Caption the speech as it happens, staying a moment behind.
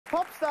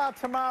pop star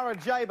Tamara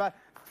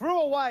threw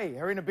away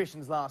her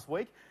inhibitions last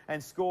week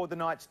and scored the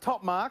night's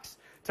top marks.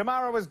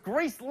 Tamara was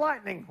greased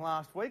lightning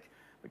last week,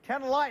 but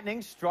can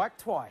lightning strike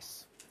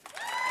twice?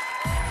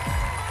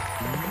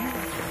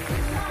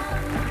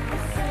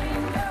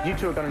 You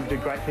two are going to do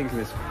great things in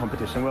this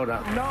competition. Well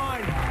done.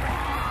 9.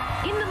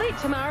 In the lead,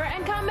 Tamara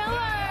and Carmelo.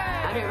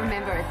 I don't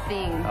remember a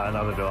thing.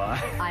 Neither do I.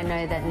 I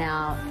know that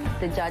now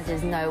the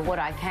judges know what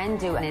I can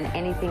do, and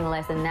anything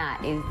less than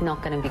that is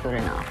not going to be good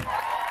enough.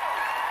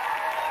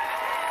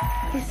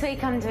 This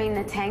week I'm doing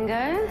the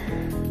tango.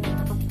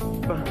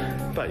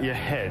 But your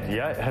head,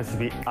 yeah, it has to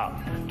be up.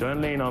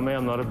 Don't lean on me,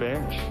 I'm not a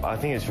bench. I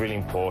think it's really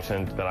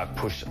important that I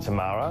push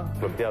Tamara.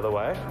 Look the other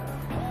way.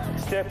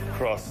 Step,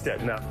 cross,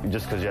 step. Now,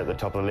 just because you're at the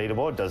top of the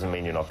leaderboard doesn't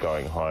mean you're not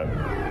going home.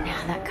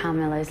 Now that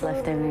Carmelo's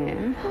left the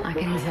room, I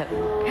can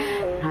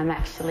tell I'm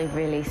actually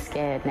really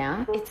scared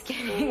now. It's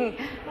getting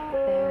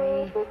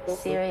very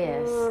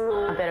serious.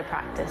 I better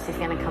practice. He's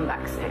going to come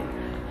back soon.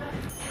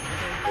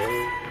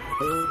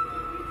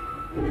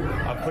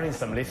 I've put in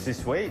some lifts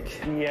this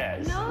week.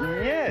 Yes.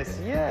 No. Yes,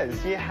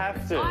 you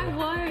have to. I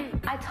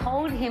won't. I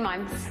told him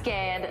I'm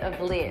scared of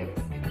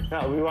lifts.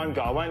 No, we won't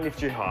go. I won't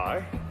lift you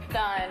high. No.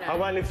 I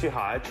won't lift you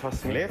high.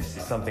 Trust me. Lifts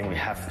is something we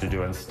have to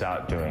do and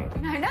start doing.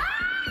 No. No!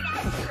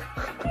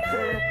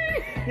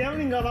 You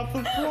haven't got off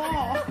the floor.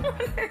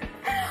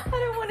 I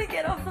don't want to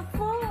get off the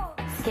floor.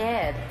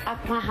 Scared.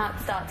 My heart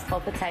starts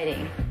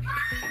palpitating.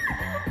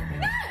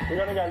 You're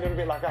going to go a little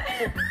bit like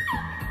that.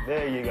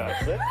 There you go,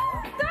 sis.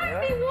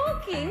 Don't be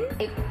walking.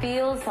 It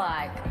feels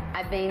like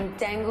I've been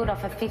dangled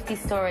off a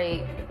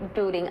 50-storey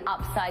building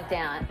upside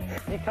down.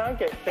 You can't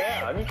get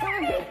down. You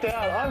can't get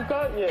down. I've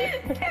got you.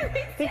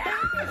 Get me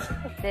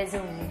down. There's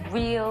a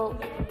real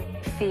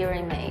fear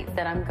in me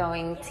that I'm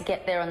going to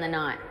get there on the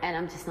night and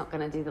I'm just not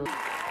going to do the...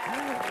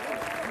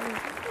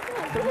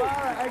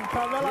 Tamara and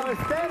Carmelo, a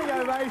standing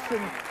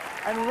ovation,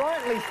 and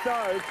rightly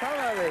so. Come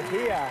over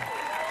here.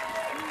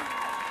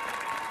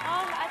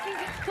 I think...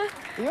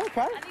 Are you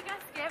okay? I think I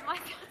scared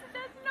myself.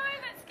 No,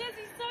 that scares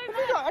me so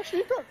much. Actually,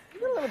 you've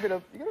got a bit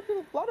of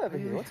blood over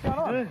here. What's going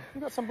on?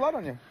 You've got some blood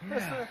on you.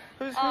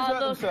 Who's hurt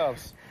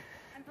themselves?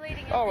 I'm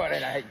bleeding. Oh, wait,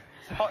 hey.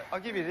 I'll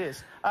give you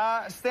this.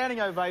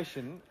 Standing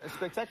ovation, a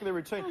spectacular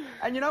routine.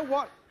 And you know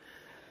what?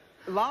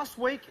 Last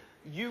week,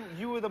 you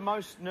were the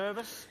most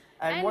nervous.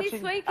 And watching,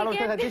 this week and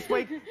again. This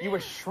week, you were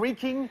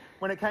shrieking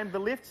when it came to the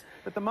lifts.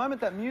 But the moment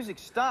that music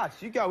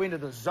starts, you go into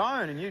the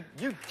zone and you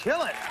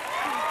kill it.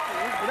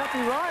 Would that be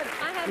right?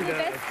 I have the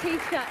best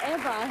teacher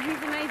ever.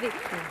 He's amazing.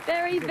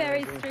 Very,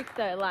 very strict,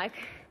 though. Like,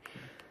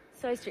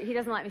 so strict. He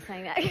doesn't like me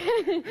saying that.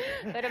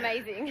 But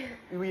amazing.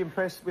 Were you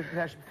impressed with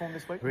how she performed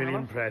this week? Really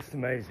impressed.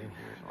 Amazing.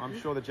 I'm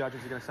sure the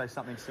judges are going to say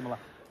something similar.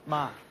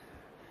 Mark.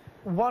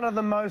 One of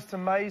the most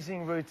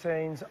amazing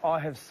routines I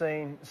have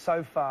seen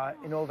so far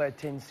in all their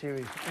 10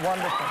 series.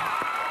 Wonderful.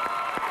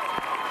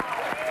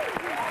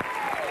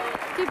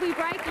 Did we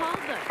break hold,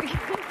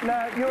 though?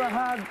 No, you're a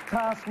hard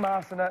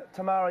taskmaster.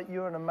 Tamara,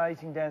 you're an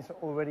amazing dancer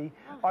already.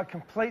 I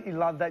completely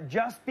love that.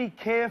 Just be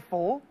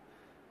careful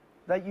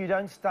that you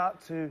don't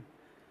start to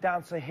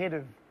dance ahead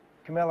of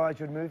Carmelo as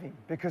you're moving,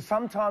 because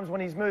sometimes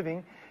when he's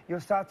moving, you'll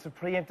start to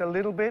preempt a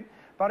little bit.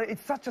 But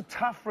it's such a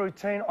tough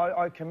routine.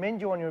 I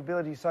commend you on your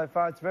ability so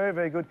far. It's very,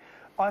 very good.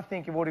 I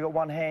think you've already got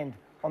one hand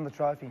on the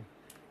trophy.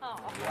 Oh.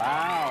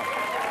 Wow.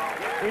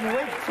 In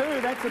week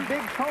 2, that's a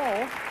big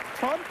call.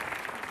 Todd?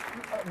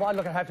 Well,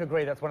 look, I have to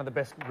agree that's one of the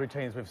best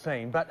routines we've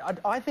seen. But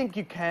I think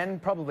you can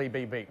probably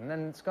be beaten,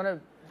 and it's going to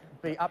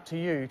be up to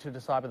you to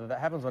decide whether that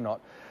happens or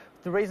not.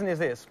 The reason is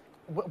this.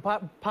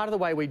 Part of the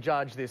way we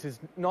judge this is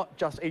not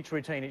just each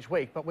routine each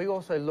week, but we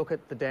also look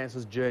at the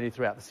dancer's journey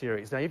throughout the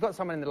series. Now, you've got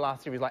someone in the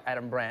last series like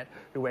Adam Brandt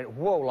who went,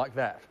 whoa, like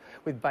that,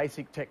 with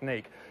basic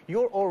technique.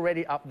 You're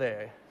already up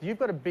there. You've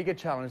got a bigger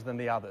challenge than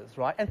the others,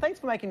 right? And thanks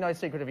for making no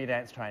secret of your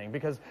dance training,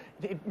 because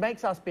it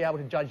makes us be able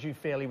to judge you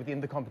fairly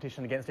within the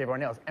competition against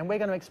everyone else. And we're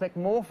going to expect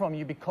more from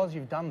you because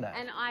you've done that.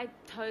 And I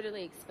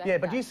totally expect Yeah,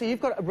 but that. you see,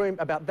 you've got a room,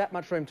 about that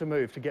much room to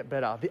move to get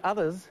better. The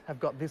others have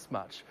got this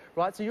much,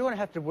 right? So you're going to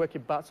have to work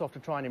your butts off to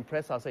try and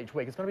impress us each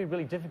week. It's going to be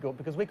really difficult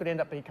because we could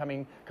end up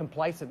becoming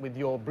complacent with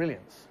your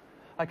brilliance.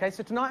 Okay,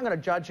 so tonight I'm going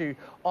to judge you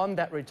on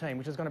that routine,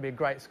 which is going to be a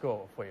great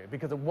score for you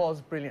because it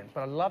was brilliant.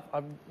 But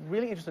I'm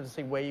really interested to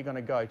see where you're going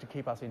to go to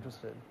keep us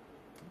interested.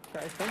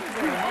 Okay, thank you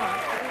very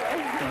much.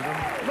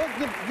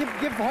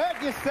 Look, you've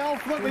hurt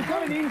yourself. Look, we've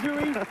got an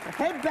injury.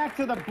 Head back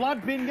to the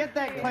blood bin, get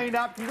that cleaned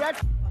up.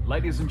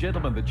 Ladies and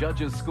gentlemen, the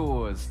judges'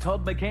 scores.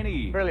 Todd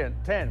McKenny. Brilliant.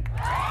 10.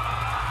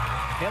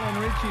 Helen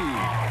Ritchie.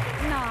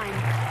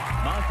 9.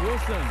 Mark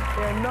Wilson.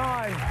 Yeah,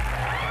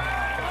 9.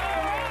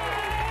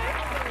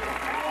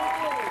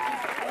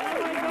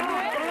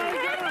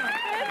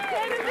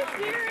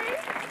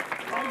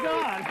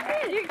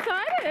 Are you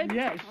excited?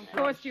 Yes. Of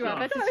course you are.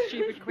 That's a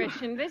stupid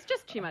question. There's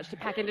just too much to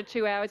pack into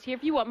 2 hours here.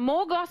 If you want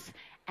more goss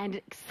and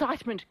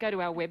excitement, go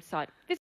to our website.